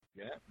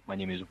Yeah, my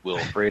name is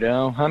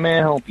Wilfredo. How may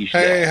I help you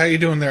Hey, today? how you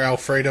doing there,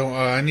 Alfredo?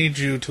 I need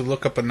you to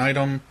look up an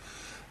item.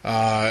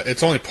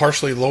 It's only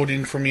partially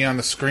loading for me on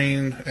the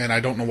screen, and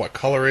I don't know what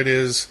color it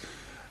is,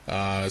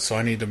 so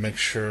I need to make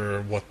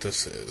sure what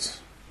this is.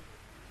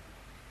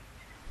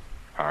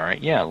 All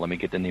right, yeah, let me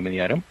get the name of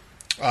the item.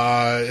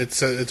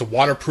 It's a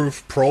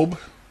waterproof probe.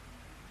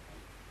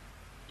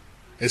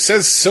 It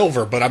says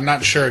silver, but I'm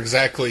not sure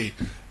exactly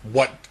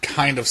what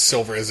kind of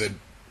silver. Is it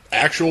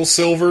actual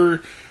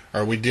silver?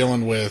 Are we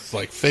dealing with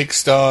like fake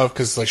stuff?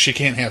 Because like she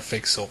can't have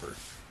fake silver.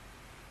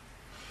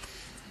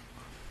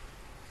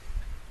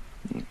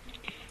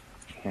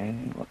 Okay,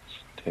 let's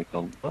take a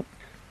look.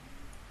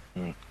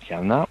 Okay,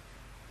 I'm not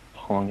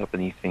pulling up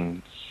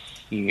anything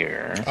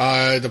here.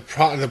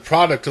 The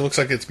product, it looks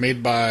like it's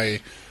made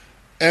by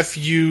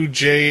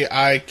Fujiko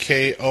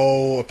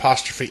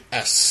apostrophe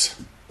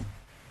S.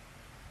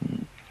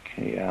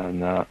 Okay, yeah, I'm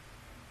not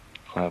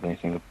pulling up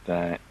anything with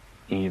that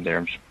either.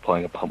 I'm just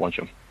pulling up a bunch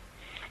of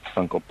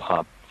Funko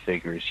Pop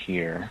figures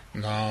here.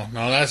 No,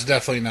 that's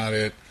definitely not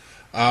it.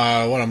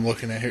 What I'm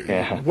looking at here.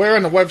 Yeah. Where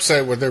on the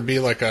website would there be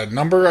like a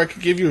number I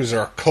could give you? Is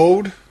there a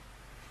code?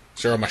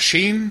 Is there a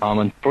machine?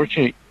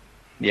 Unfortunately,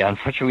 we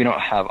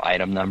don't have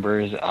item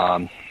numbers.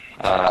 Can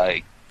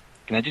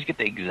I just get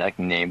the exact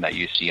name that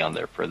you see on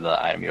there for the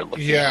item you're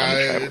looking at?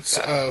 Yeah, it's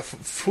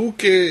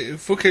Fuke,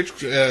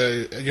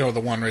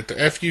 the one right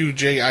there.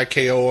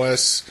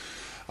 Fujikos,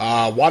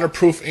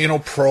 waterproof anal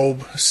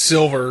probe,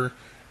 silver,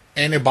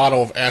 and a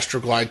bottle of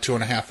Astroglide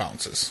 2.5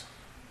 ounces.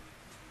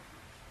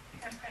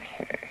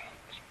 Okay.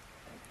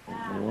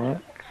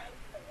 Look.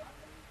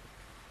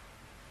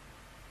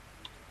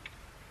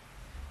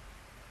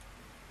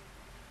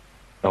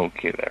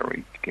 Okay, there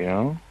we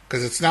go.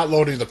 Because it's not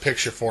loading the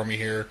picture for me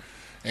here,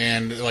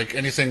 and like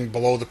anything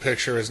below the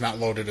picture is not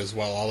loaded as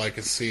well. All I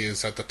can see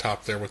is at the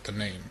top there with the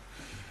name,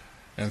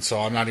 and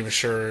so I'm not even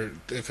sure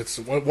if it's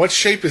what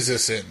shape is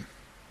this in,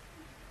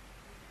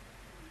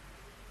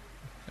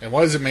 and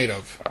what is it made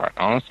of? All right,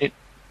 honestly,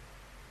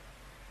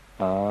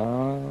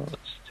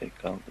 let's take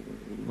a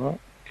look.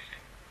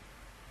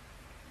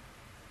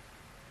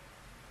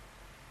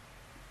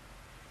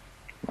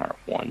 All right,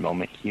 one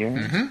moment here.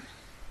 Mm-hmm.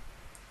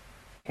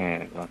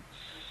 And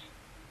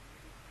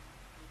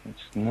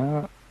it's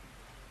not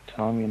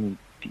telling me any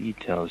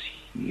details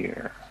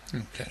here.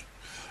 Okay.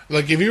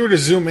 Like if you were to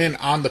zoom in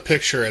on the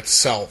picture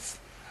itself,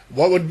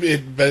 what would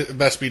it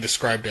best be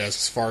described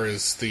as far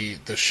as the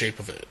shape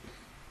of it?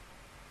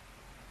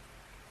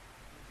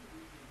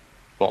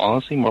 Well,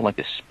 honestly, more like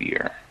a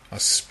spear. A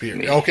spear.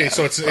 Maybe, Okay, yeah,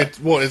 so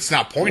it's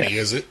not pointy,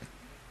 yeah. is it?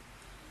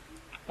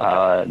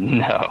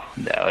 No,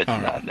 it's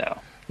not.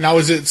 No. Now,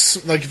 is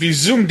it like if you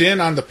zoomed in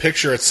on the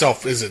picture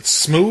itself, is it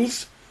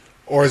smooth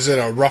or is it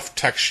a rough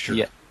texture?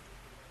 Yeah.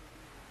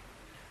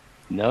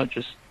 No,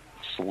 just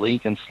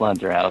sleek and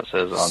slender. How it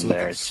says on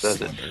there. It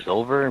says it's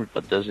silver,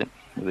 but doesn't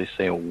really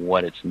say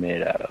what it's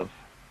made out of.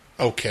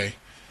 Okay.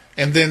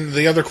 And then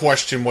the other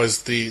question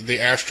was the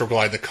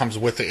Astroglide that comes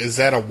with it. Is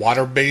that a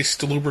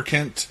water-based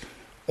lubricant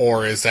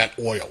or is that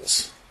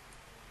oils?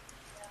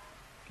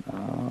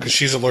 Because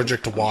she's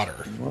allergic to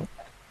water.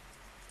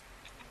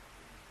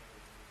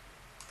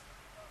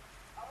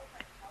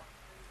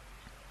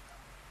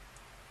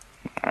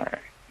 Alright,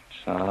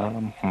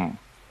 so,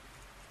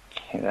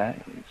 okay, that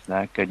is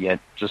not good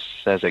yet. Just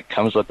says it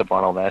comes with the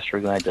bottle of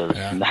Astroglide, does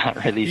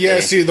not really say. Yeah,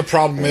 see, the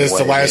problem is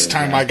the last is,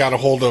 time I got a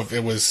hold of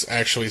it was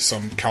actually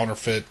some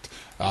counterfeit,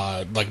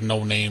 like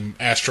no-name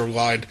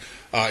Astroglide.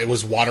 It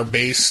was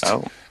water-based,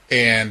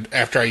 and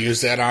after I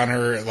used that on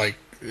her, like,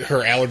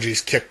 her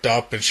allergies kicked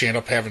up, and she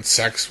ended up having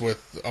sex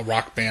with a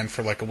rock band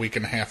for like a week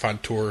and a half on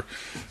tour.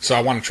 So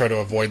I want to try to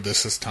avoid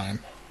this time.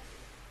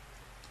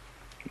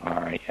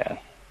 Alright, yeah.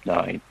 No,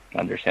 I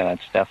understand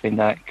that's definitely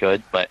not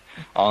good, but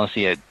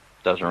honestly, it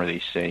doesn't really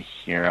say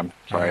here. I'm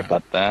sorry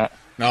about that.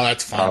 No,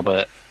 that's fine.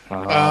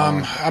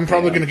 I'm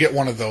probably yeah. going to get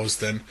one of those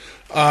then.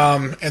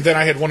 And then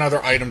I had one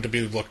other item to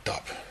be looked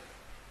up.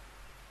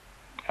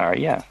 Alright,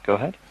 yeah, go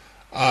ahead.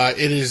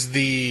 It is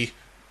the,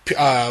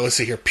 let's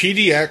see here,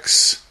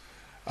 PDX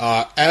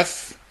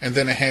F, and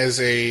then it has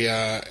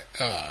a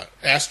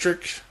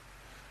asterisk,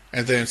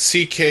 and then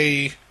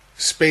CK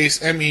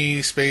space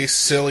ME space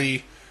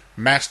silly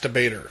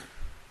masturbator.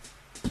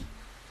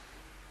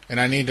 And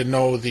I need to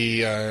know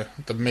the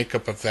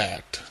makeup of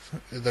that,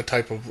 the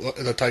type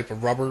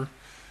of rubber.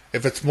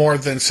 If it's more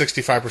than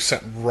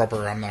 65%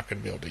 rubber, I'm not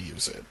going to be able to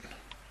use it.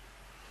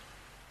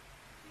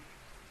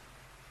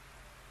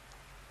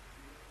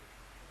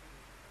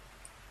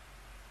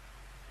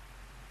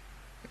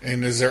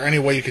 And is there any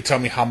way you could tell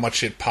me how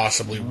much it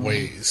possibly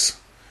weighs?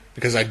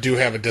 Because I do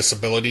have a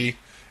disability,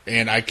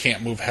 and I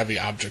can't move heavy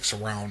objects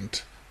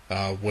around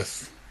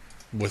with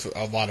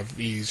a lot of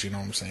ease. You know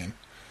what I'm saying?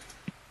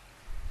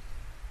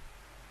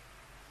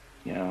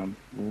 Yeah, I'm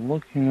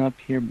looking up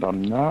here, but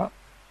I'm not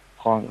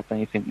pulling up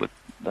anything with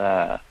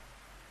that.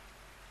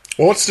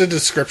 Well, what's the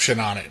description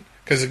on it?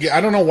 Because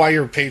I don't know why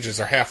your pages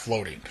are half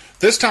loading.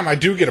 This time I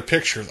do get a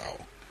picture,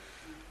 though.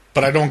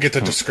 But I don't get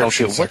the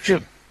description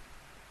section.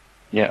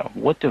 Yeah,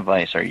 what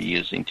device are you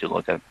using to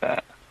look at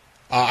that?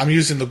 I'm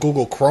using the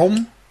Google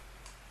Chrome.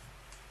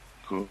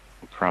 Google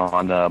Chrome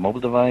on a mobile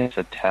device,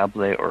 a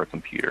tablet, or a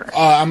computer?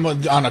 I'm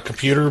on a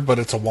computer, but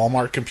it's a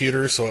Walmart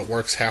computer, so it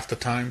works half the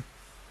time.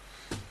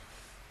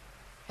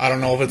 I don't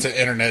know if it's an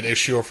internet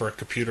issue or for a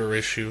computer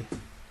issue.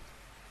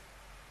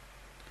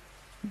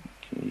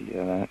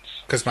 Yeah, that's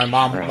because my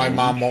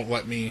mom won't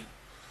let me.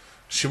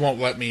 She won't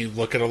let me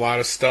look at a lot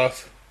of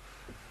stuff,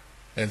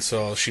 and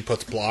so she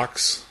puts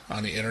blocks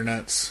on the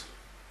internets.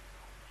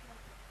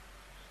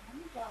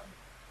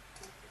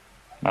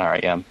 All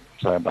right, yeah. I'm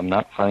sorry, but I'm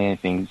not finding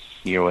anything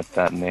here with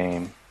that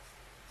name.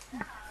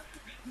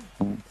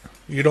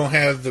 You don't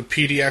have the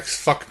PDX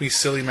Fuck Me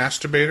Silly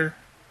Masturbator?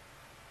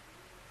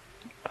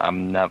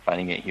 I'm not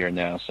finding it here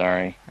now,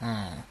 sorry.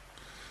 Oh.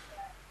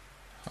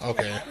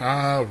 Okay,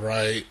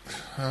 alright.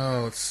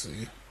 Oh, let's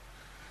see.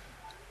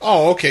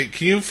 Oh, okay,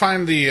 can you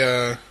find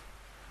the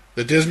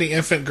Disney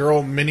Infant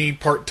Girl mini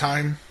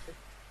part-time?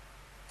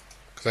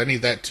 Because I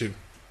need that too.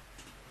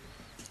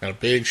 Got a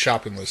big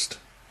shopping list.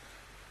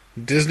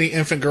 Disney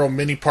Infant Girl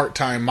mini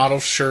part-time model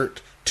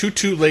shirt,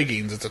 tutu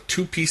leggings. It's a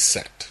 2-piece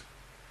set.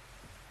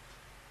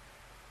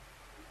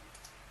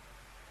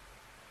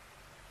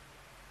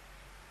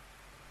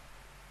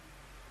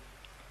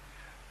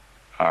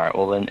 Alright,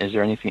 well then, is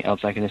there anything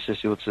else I can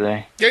assist you with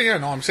today? Yeah,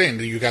 no, I'm saying,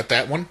 you got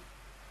that one?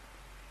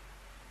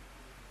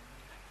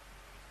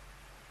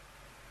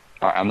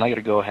 Alright, I'm not going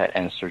to go ahead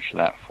and search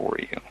that for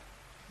you.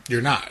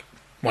 You're not?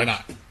 Why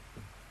not?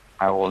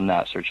 I will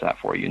not search that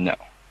for you, no.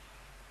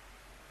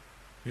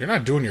 You're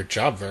not doing your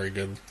job very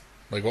good.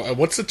 Like,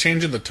 what's the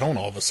change in the tone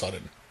all of a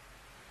sudden?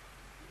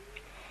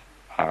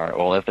 Alright,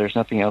 well, if there's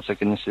nothing else I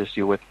can assist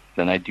you with,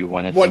 then I do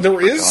want to... Well, there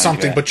is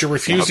something, but you're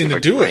refusing to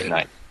do it.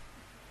 Night.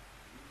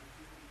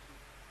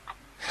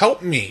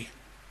 Help me.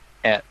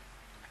 Did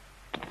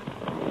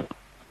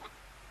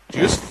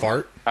you just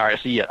fart? Alright,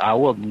 so yeah, I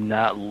will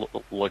not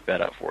look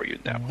that up for you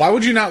now. Why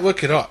would you not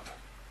look it up?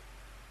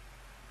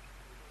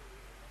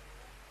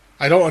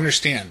 I don't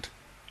understand.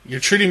 You're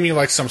treating me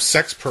like some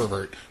sex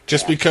pervert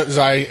just because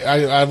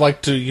I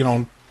like to, you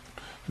know,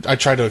 I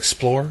try to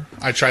explore.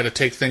 I try to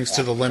take things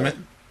to the limit.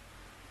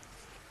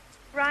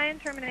 Ryan,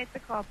 terminate the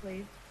call,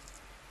 please.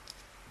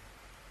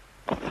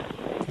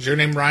 Is your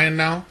name Ryan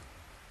now?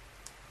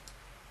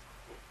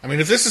 I mean,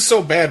 if this is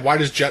so bad, why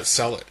does Jet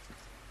sell it?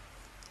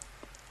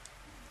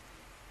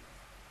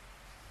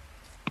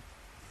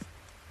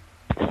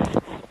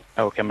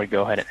 Okay, I'm going to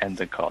go ahead and end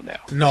the call now.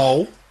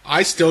 No,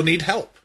 I still need help.